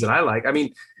the things that I like. I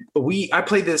mean, I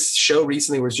played this show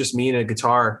recently where it's just me and a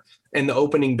guitar, and the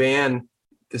opening band,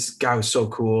 this guy was so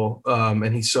cool.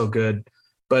 And he's so good,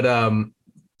 but I'm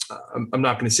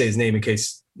not going to say his name in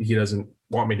case he doesn't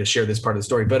want me to share this part of the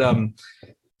story. But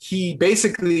he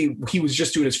was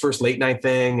just doing his first late night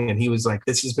thing. And he was like,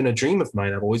 this has been a dream of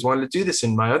mine. I've always wanted to do this.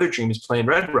 And my other dream is playing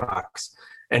Red Rocks.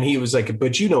 And he was like,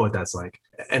 but you know what that's like.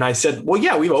 And I said, well,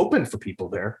 yeah, we've opened for people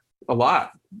there a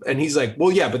lot. And he's like,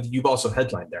 well, yeah, but you've also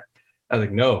headlined there. I was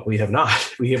like, no, we have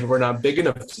not. We're not big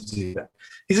enough to do that.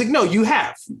 He's like, no, you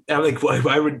have. And I'm like, well,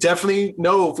 I would definitely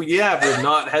know if we have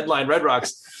not headlined Red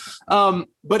Rocks.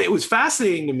 But it was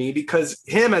fascinating to me because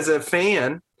him as a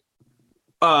fan,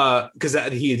 because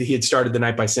he had started the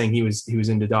night by saying he was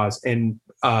into Dawes, and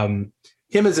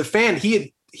him as a fan,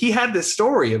 he had this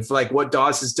story of like what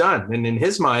Dawes has done, and in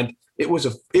his mind, it was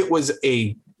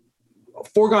a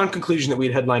foregone conclusion that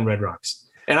we'd headline Red Rocks.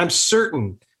 And I'm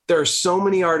certain there are so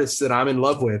many artists that I'm in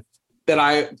love with that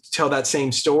I tell that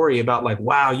same story about, like,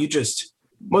 wow, you just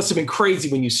must have been crazy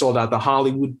when you sold out the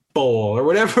Hollywood Bowl or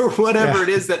whatever it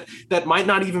is that might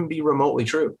not even be remotely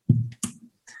true.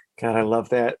 God, I love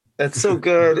that. That's so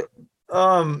good.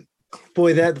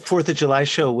 Boy, that 4th of July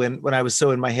show, when I was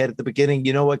so in my head at the beginning,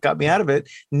 you know what got me out of it?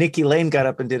 Nikki Lane got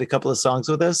up and did a couple of songs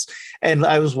with us. And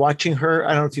I was watching her. I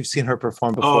don't know if you've seen her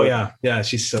perform before. Oh, yeah. Yeah,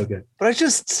 she's so good. But I was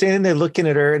just standing there looking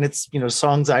at her, and it's,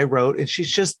 songs I wrote. And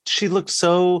she looked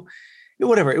so,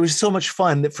 whatever. It was so much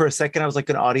fun that for a second I was like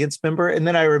an audience member. And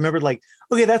then I remembered, like,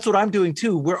 okay, that's what I'm doing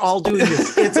too. We're all doing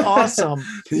this. It's awesome.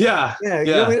 Yeah. I'm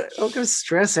going to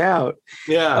stress out.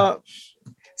 Yeah.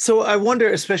 So I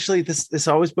wonder, especially this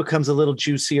always becomes a little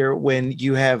juicier when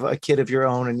you have a kid of your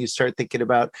own and you start thinking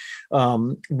about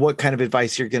what kind of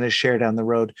advice you're going to share down the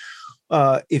road.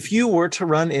 If you were to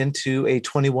run into a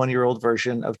 21-year-old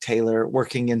version of Taylor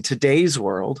working in today's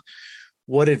world,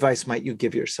 what advice might you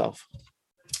give yourself?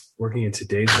 Working in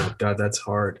today's world, God, that's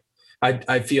hard.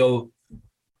 I feel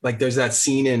like there's that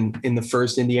scene in the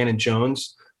first Indiana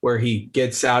Jones where he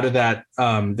gets out of that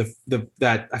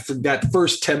that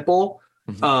first temple.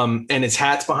 And his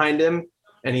hat's behind him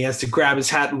and he has to grab his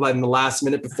hat in the last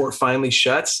minute before it finally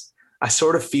shuts. I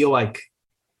sort of feel like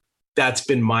that's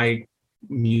been my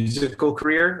musical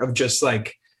career of just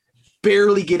like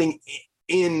barely getting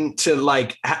into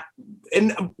like,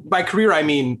 and by career, I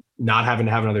mean, not having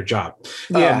to have another job.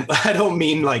 Yeah. I don't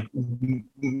mean like,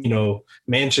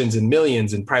 mansions and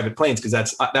millions and private planes. Cause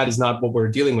that is not what we're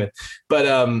dealing with.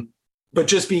 But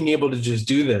just being able to just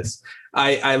do this,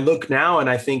 I look now and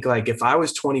I think like if I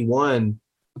was 21,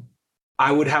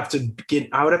 I would have to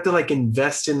like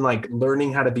invest in like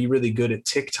learning how to be really good at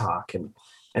TikTok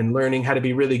and learning how to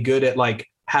be really good at like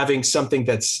having something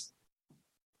that's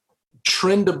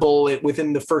trendable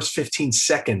within the first 15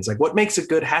 seconds. Like what makes a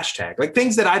good hashtag, like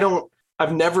things that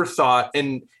I've never thought.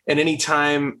 And any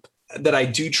time that I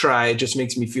do try, it just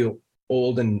makes me feel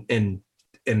old and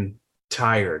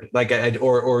tired, like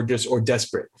or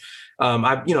desperate.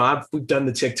 We've done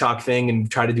the TikTok thing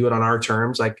and try to do it on our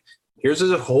terms. Like here's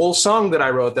a whole song that I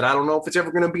wrote that I don't know if it's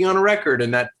ever going to be on a record.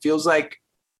 And that feels like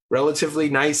relatively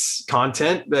nice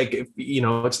content. Like,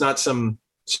 it's not some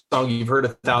song you've heard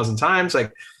 1,000 times.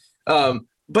 Like,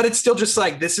 but it's still just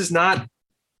like, this is not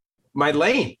my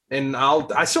lane. And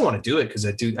I still want to do it because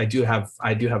I do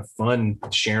have fun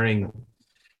sharing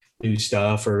new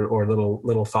stuff or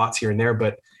little thoughts here and there.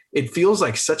 But it feels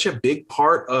like such a big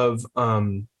part of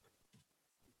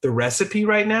the recipe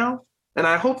right now. And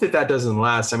I hope that doesn't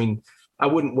last. I mean, I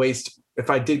wouldn't waste,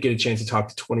 if I did get a chance to talk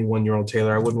to 21-year-old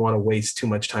Taylor, I wouldn't want to waste too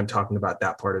much time talking about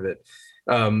that part of it.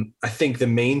 I think the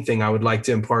main thing I would like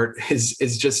to impart is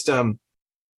just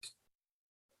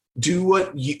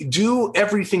do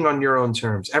everything on your own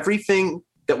terms. Everything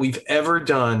that we've ever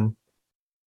done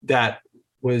that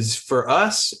was for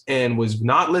us and was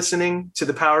not listening to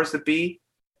the powers that be,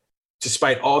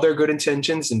 despite all their good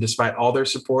intentions and despite all their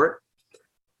support,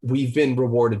 we've been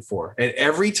rewarded for. And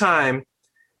every time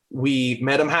we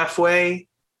met them halfway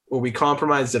or we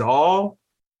compromised at all,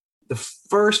 the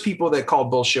first people that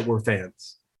called bullshit were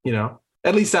fans,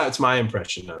 at least that's my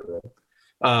impression of it.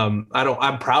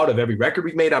 I'm proud of every record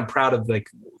we've made. I'm proud of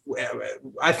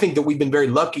I think that we've been very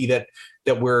lucky that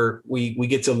we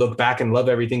get to look back and love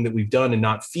everything that we've done and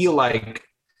not feel like,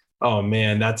 oh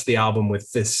man, that's the album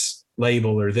with this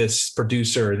label or this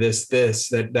producer or this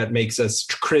that makes us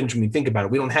cringe when we think about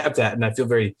it. We don't have that, and I feel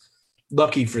very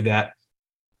lucky for that.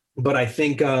 But I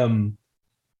think I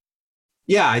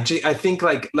think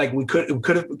like we could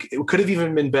have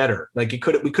even been better. Like we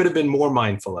could have been more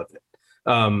mindful of it.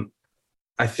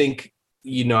 I think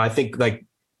like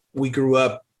we grew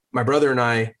up, my brother and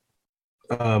I,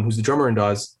 who's the drummer in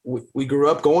Dawes, we grew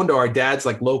up going to our dad's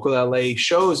like local LA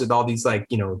shows at all these like,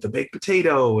 the Baked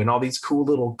Potato and all these cool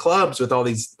little clubs with all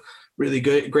these really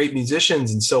great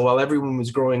musicians. And so while everyone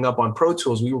was growing up on Pro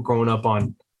Tools, we were growing up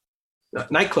on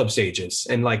nightclub stages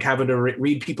and like having to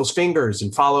read people's fingers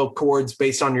and follow chords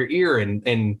based on your ear.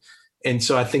 And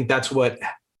so I think that's what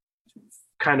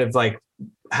kind of like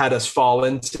had us fall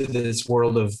into this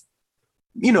world of,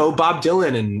 Bob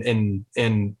Dylan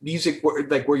and music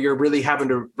where you're really having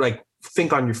to like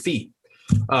think on your feet.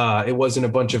 It wasn't a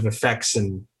bunch of effects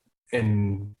and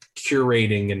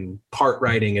curating and part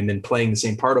writing and then playing the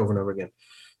same part over and over again.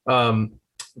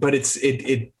 But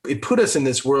it put us in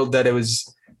this world that it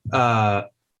was, I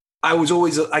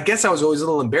guess I was always a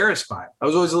little embarrassed by it. I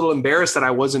was always a little embarrassed that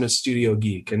I wasn't a studio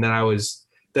geek and that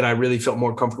I really felt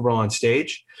more comfortable on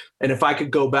stage. And if I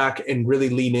could go back and really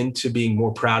lean into being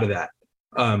more proud of that,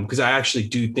 because I actually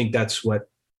do think that's what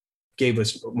gave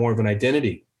us more of an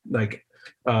identity, like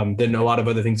than a lot of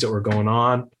other things that were going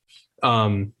on.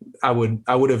 I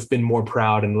would have been more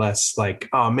proud and less like,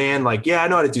 oh man, like, yeah, I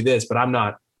know how to do this, but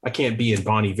I can't be in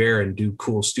Bon Iver and do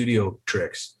cool studio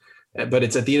tricks. But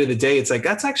it's at the end of the day, it's like,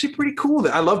 that's actually pretty cool.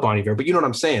 I love Bon Iver, but you know what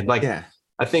I'm saying? Like, yeah.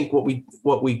 I think what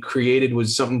we created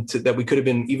was something that we could have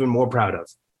been even more proud of.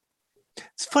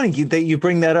 It's funny that you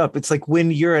bring that up. It's like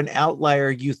when you're an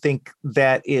outlier, you think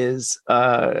that is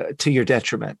to your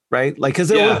detriment, right? Like,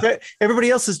 because everybody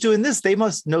else is doing this, they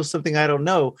must know something I don't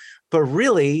know. But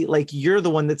really, like, you're the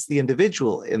one that's the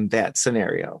individual in that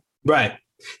scenario. Right.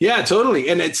 Yeah, totally.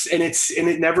 And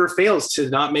it never fails to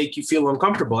not make you feel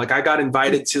uncomfortable. Like I got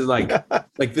invited to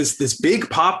like this big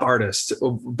pop artist,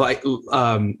 like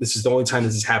this is the only time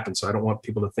this has happened. So I don't want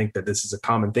people to think that this is a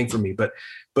common thing for me, but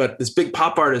this big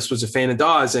pop artist was a fan of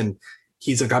Dawes, and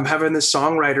he's like, I'm having this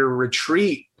songwriter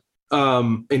retreat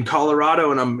in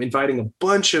Colorado, and I'm inviting a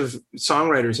bunch of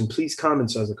songwriters, and please come.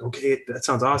 And so I was like, okay, that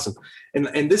sounds awesome.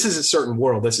 And this is a certain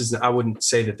world. I wouldn't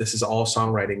say that this is all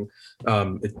songwriting.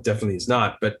 It definitely is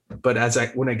not. But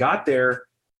when I got there,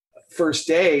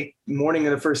 morning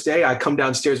of the first day, I come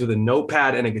downstairs with a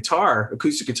notepad and a guitar,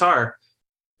 acoustic guitar,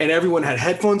 and everyone had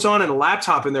headphones on and a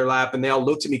laptop in their lap. And they all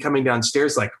looked at me coming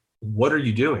downstairs like, what are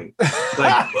you doing?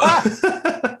 Like,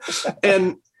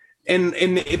 and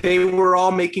they were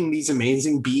all making these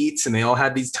amazing beats, and they all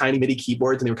had these tiny MIDI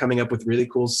keyboards, and they were coming up with really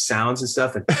cool sounds and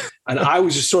stuff. And I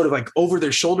was just sort of like over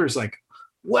their shoulders, like,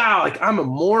 wow, like I'm a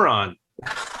moron.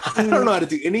 I don't know how to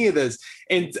do any of this.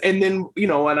 And then,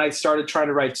 and I started trying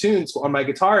to write tunes on my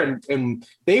guitar, and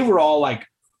they were all like,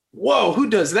 whoa,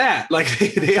 who does that? Like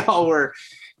they all were,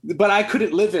 but I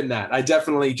couldn't live in that. I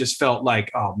definitely just felt like,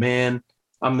 oh man,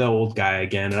 I'm the old guy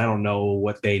again, and I don't know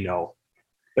what they know.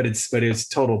 But it's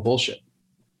total bullshit.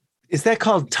 Is that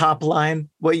called top line?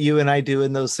 What you and I do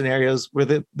in those scenarios, where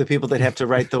the people that have to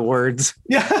write the words,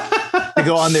 yeah, to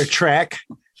go on their track.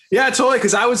 Yeah, totally.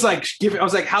 Because I was like,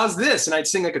 how's this? And I'd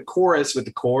sing like a chorus with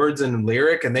the chords and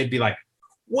lyric, and they'd be like,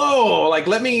 whoa, like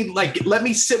let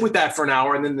me sit with that for an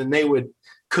hour, and then they would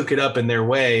cook it up in their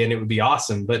way, and it would be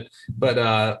awesome. But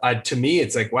to me,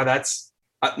 it's like, wow, that's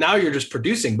now you're just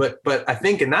producing. But I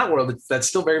think in that world, that's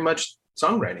still very much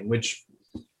songwriting, which.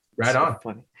 Right on.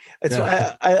 Funny.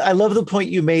 I love the point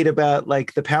you made about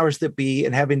like the powers that be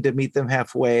and having to meet them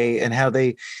halfway, and how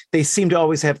they seem to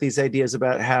always have these ideas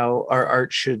about how our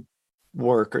art should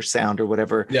work or sound or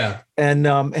whatever. Yeah. And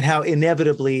how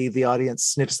inevitably the audience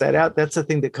sniffs that out. That's a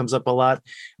thing that comes up a lot.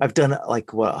 I've done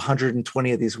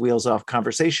 120 of these wheels off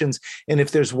conversations. And if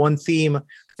there's one theme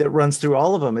that runs through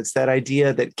all of them, it's that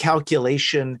idea that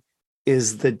calculation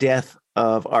is the death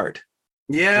of art.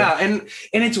 Yeah. And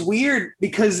it's weird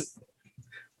because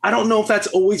I don't know if that's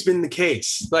always been the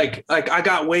case. Like I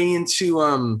got way into,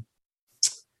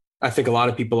 I think a lot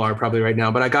of people are probably right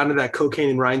now, but I got into that Cocaine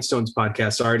and Rhinestones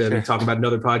podcast. Sorry to be talking about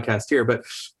another podcast here, but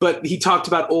he talked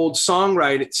about old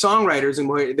songwriters and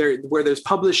where there's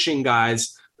publishing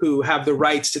guys who have the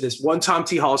rights to this one Tom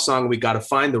T. Hall song. We got to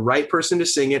find the right person to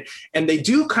sing it. And they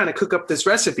do kind of cook up this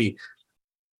recipe.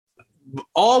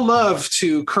 All love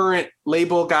to current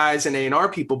label guys and A&R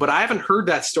people, but I haven't heard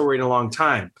that story in a long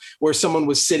time where someone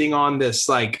was sitting on this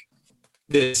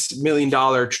 $1 million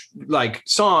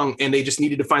song and they just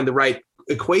needed to find the right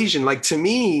equation. Like, to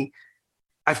me,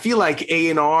 I feel like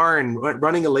A&R and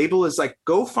running a label is like,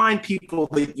 go find people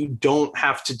that you don't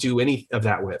have to do any of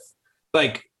that with.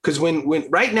 Like, because when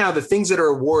right now the things that are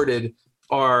awarded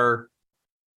are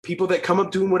people that come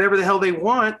up doing whatever the hell they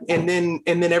want, and then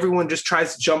everyone just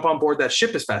tries to jump on board that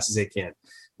ship as fast as they can.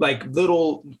 Like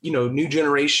little, new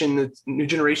generations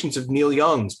of Neil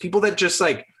Youngs, people that just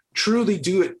like truly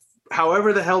do it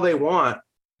however the hell they want,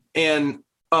 and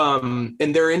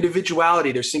their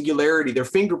individuality, their singularity, their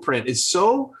fingerprint is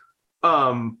so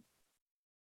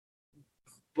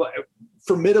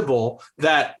formidable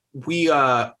that we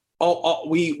can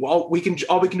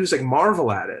do is like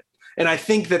marvel at it. And I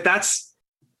think that's.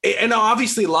 And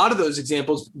obviously a lot of those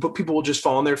examples, but people will just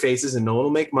fall on their faces and no one will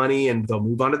make money and they'll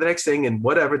move on to the next thing and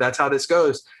whatever. That's how this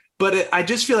goes. But I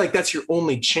just feel like that's your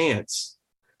only chance,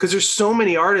 because there's so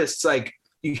many artists, like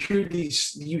you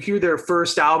hear their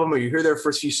first album or you hear their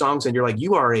first few songs and you're like,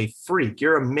 you are a freak.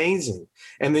 You're amazing.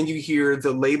 And then you hear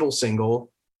the label single,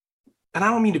 and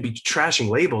I don't mean to be trashing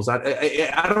labels. I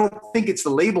don't think it's the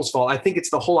label's fault. I think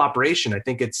it's the whole operation. I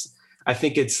think it's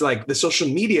like the social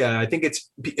media. I think it's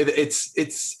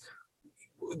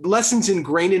lessons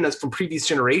ingrained in us from previous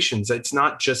generations. It's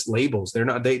not just labels. They're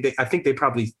not, I think they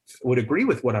probably would agree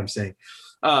with what I'm saying.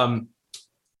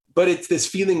 But it's this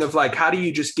feeling of like, how do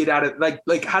you just get out of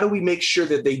like, how do we make sure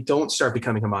that they don't start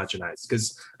becoming homogenized?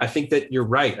 Because I think that you're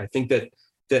right. I think that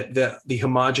the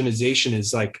homogenization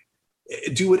is like,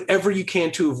 do whatever you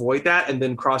can to avoid that, and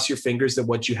then cross your fingers that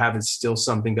what you have is still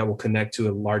something that will connect to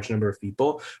a large number of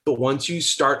people. But once you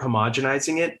start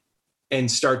homogenizing it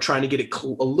and start trying to get it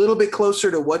a little bit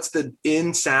closer to what's the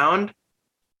in sound,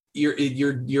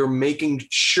 you're making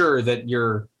sure that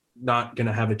you're not going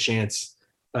to have a chance.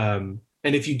 And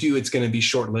if you do, it's going to be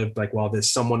short-lived, like while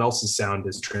this someone else's sound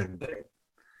is trending.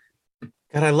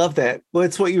 And I love that. Well,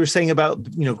 it's what you were saying about,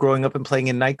 growing up and playing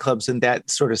in nightclubs and that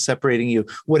sort of separating you.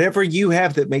 Whatever you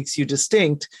have that makes you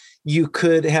distinct you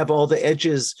could have all the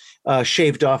edges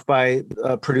shaved off by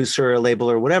a producer or a label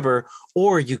or whatever,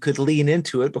 or you could lean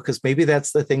into it because maybe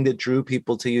that's the thing that drew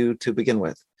people to you to begin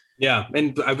with. Yeah,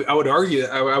 and I would argue,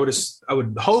 I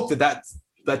would hope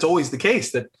that's always the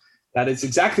case, that is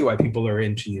exactly why people are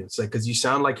into you. It's like, because you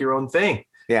sound like your own thing.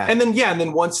 Yeah. And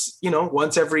then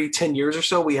once every 10 years or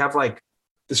so, we have like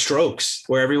the Strokes,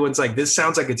 where everyone's like, this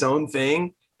sounds like its own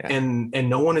thing, and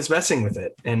no one is messing with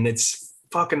it, and it's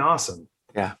fucking awesome.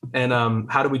 Yeah. And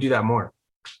how do we do that more?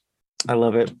 I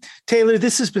love it. Taylor,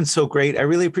 this has been so great. I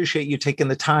really appreciate you taking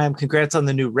the time. Congrats on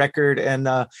the new record. And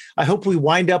I hope we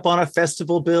wind up on a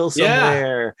festival bill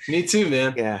somewhere. Yeah, me too,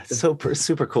 man. Yeah,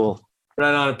 super cool.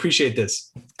 Right on. Appreciate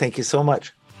this. Thank you so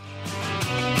much.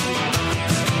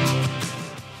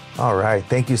 All right.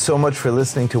 Thank you so much for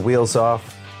listening to Wheels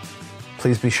Off.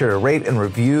 Please be sure to rate and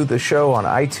review the show on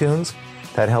iTunes.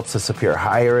 That helps us appear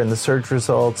higher in the search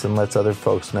results and lets other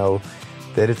folks know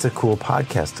that it's a cool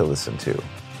podcast to listen to.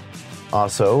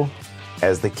 Also,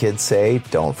 as the kids say,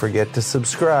 don't forget to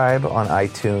subscribe on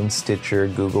iTunes, Stitcher,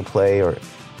 Google Play, or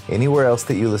anywhere else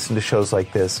that you listen to shows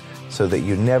like this so that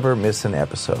you never miss an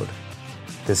episode.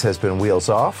 This has been Wheels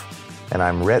Off, and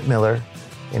I'm Rhett Miller,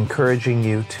 encouraging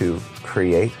you to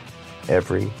create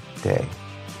every day.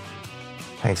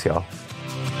 Thanks, y'all.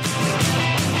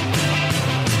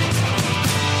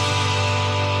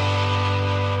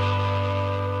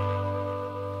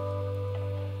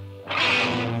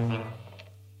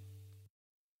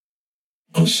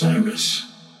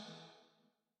 Osiris.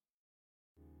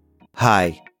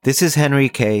 Hi, this is Henry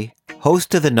Kay,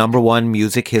 host of the #1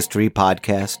 music history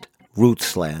podcast,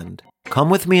 Rootsland.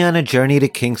 Come with me on a journey to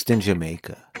Kingston,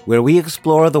 Jamaica, where we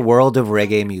explore the world of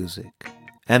reggae music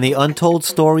and the untold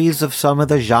stories of some of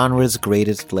the genre's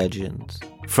greatest legends.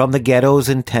 From the ghettos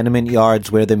and tenement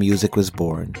yards where the music was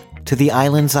born, to the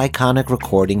island's iconic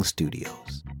recording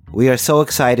studios. We are so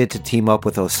excited to team up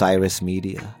with Osiris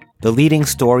Media, the leading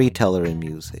storyteller in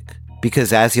music,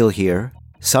 because as you'll hear,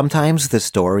 sometimes the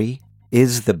story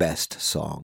is the best song.